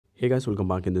Hey guys, welcome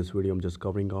back. In this video I'm just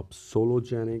covering up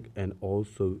Sologenic and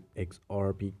also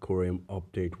XRP Corium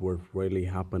update what really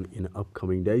happen in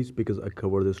upcoming days, because I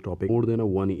cover this topic more than a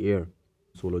 1 year.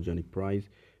 Sologenic price,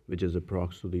 which is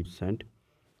approximately cent,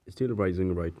 is still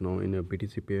rising right now in a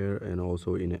BTC pair and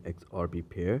also in a XRP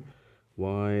pair.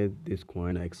 Why this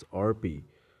coin XRP?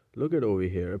 Look at over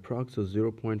here, approximately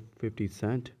 0.50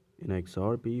 cent in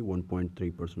XRP,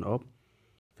 1.3% up.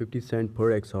 50 cent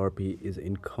per XRP is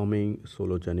incoming.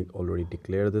 Sologenic already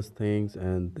declared these things,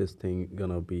 and this thing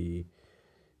gonna be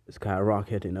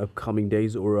skyrocket in upcoming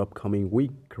days or upcoming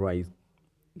week, right?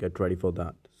 Get ready for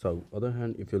that. So other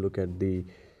hand, if you look at the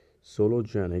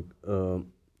Sologenic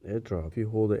airdrop, if you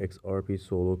hold the XRP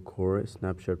Solo Core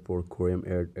snapshot for Corium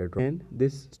airdrop, and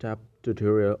this step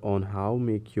tutorial on how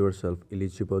make yourself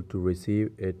eligible to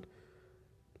receive it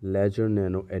Ledger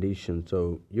Nano edition.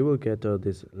 So you will get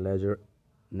this Ledger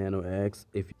Nano X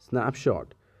if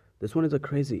snapshot. This one is a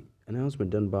crazy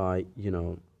announcement done by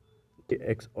the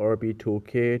XRP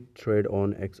toolkit. Trade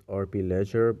on XRP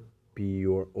Ledger, be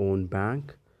your own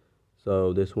bank.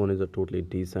 So this one is a totally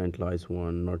decentralized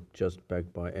one, not just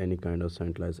backed by any kind of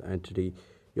centralized entity.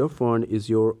 Your fund is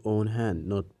your own hand,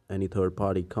 not any third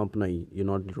party company. You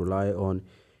not rely on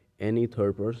any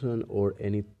third person or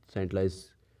any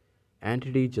centralized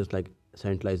entity, just like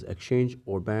centralized exchange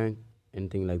or bank,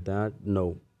 anything like that.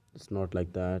 No, it's not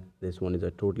like that. This one is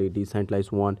a totally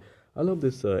decentralized one. I love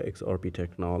this XRP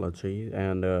technology,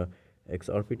 and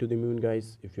XRP to the moon,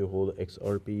 guys. If you hold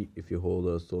XRP, if you hold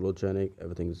a Sologenic,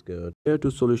 everything is good. Here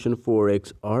to solution for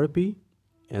XRP,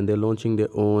 and they're launching their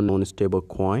own stable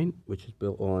coin which is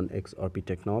built on XRP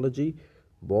technology.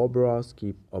 Bob Ross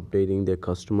keep updating their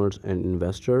customers and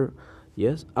investor.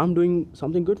 Yes, I'm doing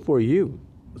something good for you.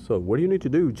 So what do you need to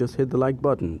do? Just hit the like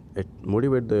button. It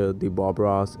motivate the Bob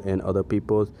Ross and other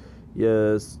people.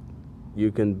 Yes,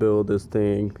 you can build this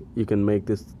thing. You can make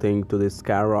this thing to this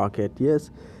skyrocket.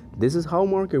 Yes, this is how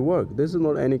market work. This is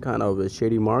not any kind of a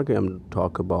shady market. I'm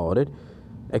talk about it.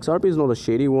 XRP is not a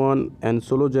shady one, and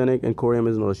Sologenic and Corium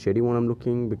is not a shady one. I'm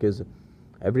looking because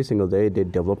every single day they're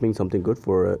developing something good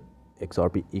for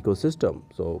XRP ecosystem.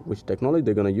 So which technology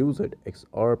they're gonna use it?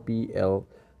 XRPL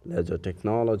Ledger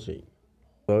technology.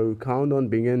 So countdown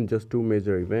begin. Just two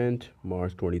major event.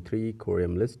 March 23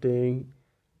 Corium listing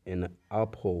in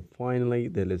Uphold. Finally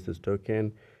they list this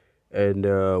token, and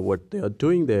what they are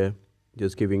doing there,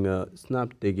 just giving a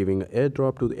snap, they're giving an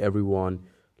airdrop to everyone.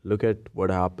 Look at what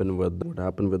happened with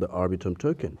the Arbitrum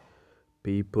token.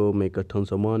 People make a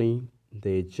tons of money.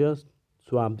 They just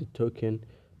swap the token,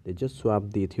 they just swap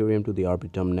the Ethereum to the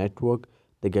Arbitrum network.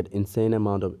 They get insane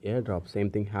amount of airdrop. Same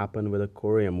thing happened with a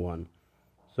Corium one.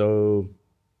 So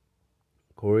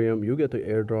Corium, you get the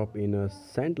airdrop in a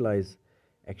centralized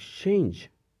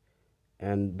exchange,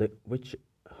 and which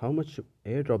how much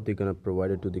airdrop they're gonna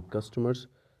provide it to the customers?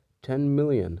 10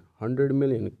 million, 100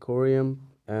 million Corium,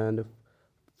 and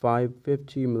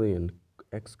 550 million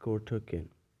Xcore token.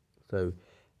 So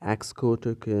Xcore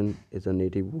token is a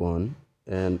native one,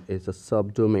 and it's a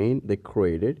subdomain they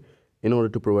created in order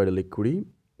to provide a liquidity,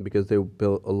 because they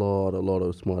built a lot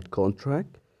of smart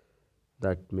contract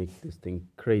that make this thing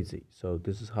crazy. So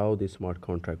this is how the smart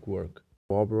contract work.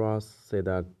 Bob Ross said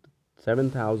that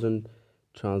 7,000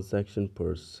 transaction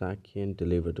per second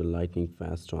delivered to lightning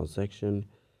fast transaction.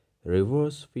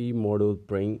 Reverse fee model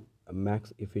bring a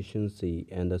max efficiency,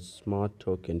 and the smart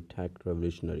token tech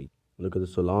revolutionary. Look at the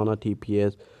Solana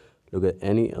TPS. Look at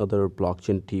any other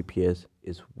blockchain TPS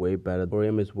is way better.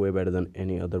 Ethereum is way better than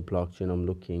any other blockchain I'm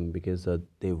looking, because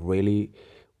they really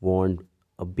want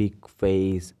a big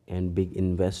face and big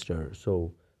investor.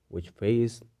 So which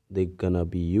phase they gonna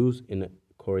be used in a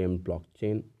Corium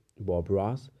blockchain? Bob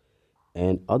Ross.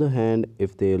 And other hand,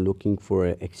 if they're looking for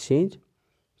an exchange,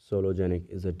 Sologenic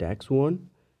is a DEX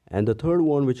one. And the third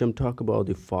one, which I'm talking about,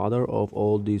 the father of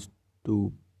all these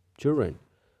two children,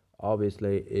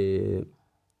 obviously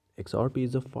XRP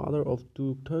is the father of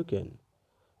two token.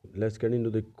 Let's get into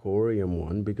the Corium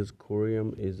one, because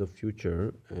Corium is the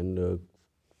future, and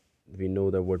we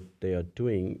know that what they are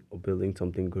doing, building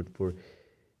something good for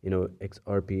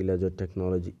XRP Ledger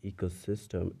technology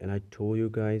ecosystem. And I told you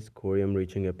guys, Corium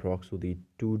reaching approximately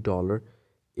 $2,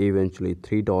 eventually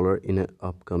 $3 in an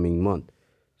upcoming month.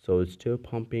 So it's still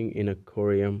pumping in a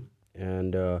Corium,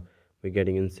 and we're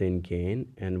getting insane gain,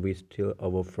 and we still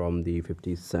over from the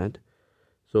 50 cent.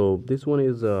 So this one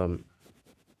is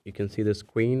you can see the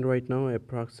screen right now,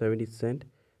 approx 70 cent,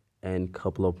 and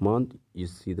couple of months you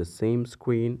see the same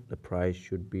screen, the price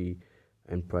should be,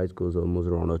 and price goes almost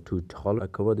around a $2. I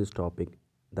cover this topic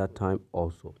that time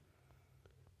also.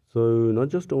 So not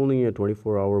just only a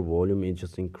 24-hour volume, it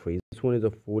just increased. this one is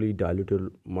a fully diluted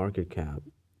market cap.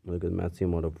 Look at the massive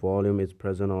amount of volume is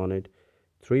present on it,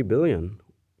 3 billion.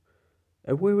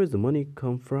 And where does the money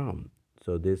come from?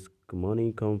 So this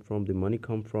money come from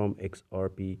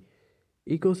XRP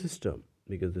ecosystem,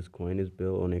 because this coin is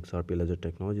built on XRP ledger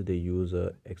technology. They use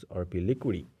XRP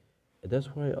liquidity. That's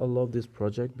why I love this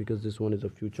project, because this one is a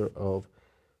future of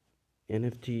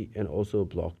NFT and also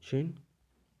blockchain.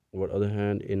 On the other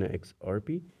hand, in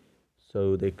XRP,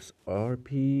 so the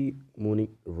XRP moving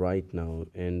right now,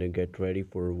 and get ready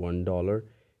for $1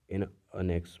 in a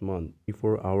next month.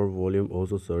 24-hour volume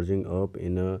also surging up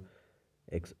in a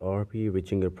XRP,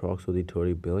 reaching approximately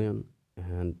 30 billion.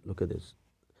 And look at this.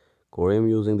 Korean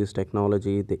using this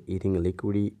technology, they eating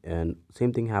liquidity, and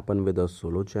same thing happened with the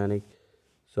Sologenic.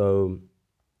 So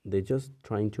they're just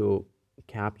trying to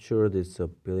capture this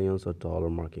billions of dollar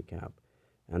market cap.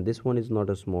 And this one is not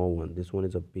a small one. This one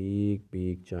is a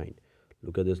big giant.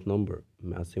 Look at this number,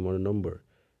 massive amount of number.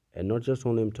 And not just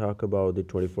only talk about the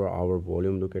 24-hour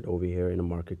volume. Look at over here in the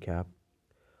market cap,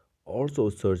 also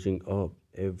surging up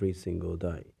every single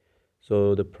day.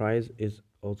 So the price is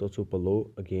also super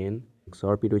low again.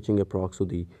 XRP reaching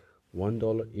approximately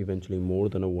 $1, eventually more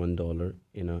than a $1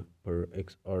 in a per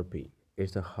XRP.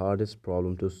 It's the hardest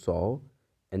problem to solve,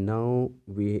 and now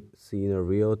we see a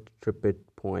real tripping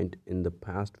point in the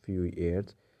past few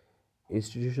years.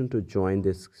 Institution to join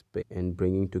this space and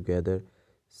bringing together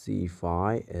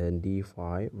CFI and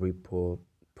DeFi repo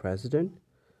president.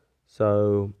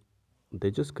 So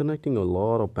they're just connecting a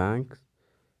lot of banks,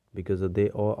 because they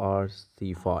all are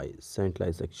CFI,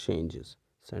 centralized exchanges,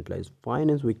 centralized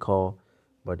finance we call.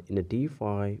 But in a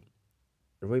DeFi,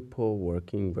 repo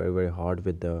working very hard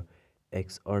with the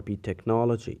XRP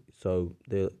technology. So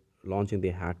they're launching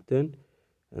the hackathon,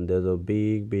 and there's a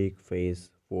big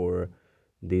phase for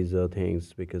these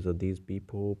things, because of these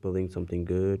people building something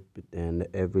good, and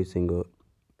every single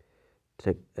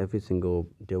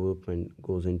development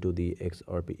goes into the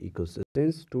XRP ecosystem.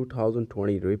 Since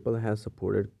 2020, Ripple has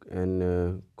supported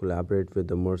and collaborated with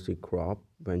the Mercy Crop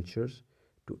Ventures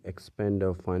to expand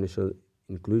the financial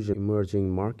inclusion emerging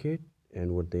market.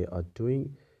 And what they are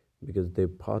doing, because they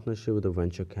partnership with the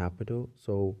venture capital.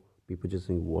 So people just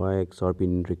think, why XRP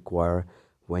didn't require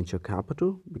venture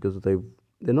capital? Because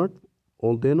they're not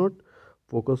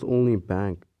focused only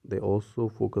bank, they also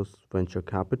focus venture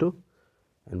capital,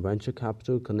 and venture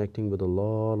capital connecting with a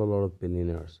lot of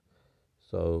billionaires.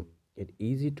 So it's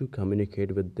easy to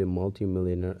communicate with the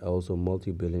multi-millionaire, also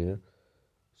multi-billionaire.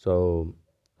 So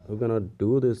who's gonna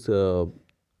do this?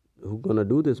 Who's gonna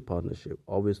do this partnership?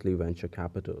 Obviously, venture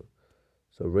capital.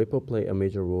 So Ripple play a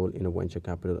major role in a venture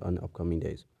capital in upcoming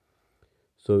days.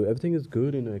 So everything is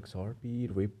good in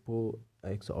XRP, Ripple,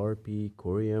 XRP,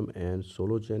 Corium, and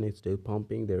Sologenic still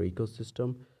pumping their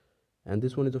ecosystem, and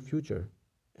this one is the future.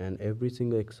 And every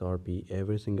single XRP,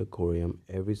 every single Corium,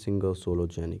 every single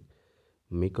Sologenic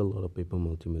make a lot of people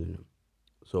multimillionaire.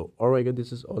 So alright guys,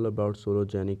 this is all about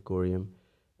Sologenic, Corium,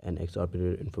 and XRP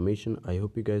related information. I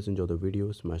hope you guys enjoy the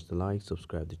video. Smash the like,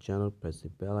 subscribe the channel, press the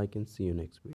bell icon. See you next video.